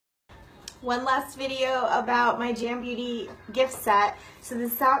One last video about my Jam Beauty gift set. So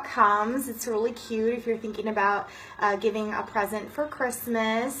this is how it comes. It's really cute if you're thinking about giving a present for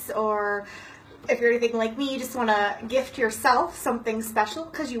Christmas, or if you're anything like me, you just want to gift yourself something special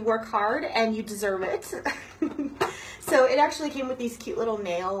because you work hard and you deserve it. So it actually came with these cute little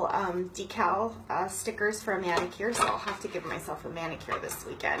nail decal stickers for a manicure, so I'll have to give myself a manicure this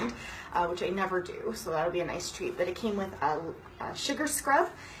weekend, which I never do, so that'll be a nice treat. But it came with a sugar scrub,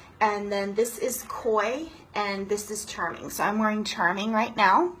 and then this is Coy, and this is Charming. So I'm wearing Charming right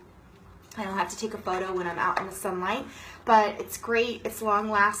now. I'll have to take a photo when I'm out in the sunlight, but it's great. It's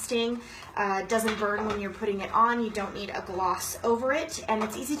long lasting. It doesn't burn when you're putting it on. You don't need a gloss over it, and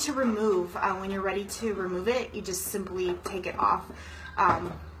it's easy to remove. When you're ready to remove it, you just simply take it off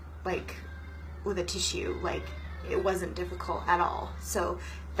like with a tissue. Like, it wasn't difficult at all. So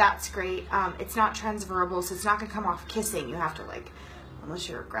that's great. It's not transferable, so it's not gonna come off kissing. You have to, like, unless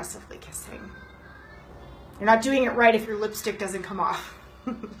you're aggressively kissing. You're not doing it right if your lipstick doesn't come off.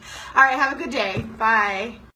 All right, have a good day. Bye.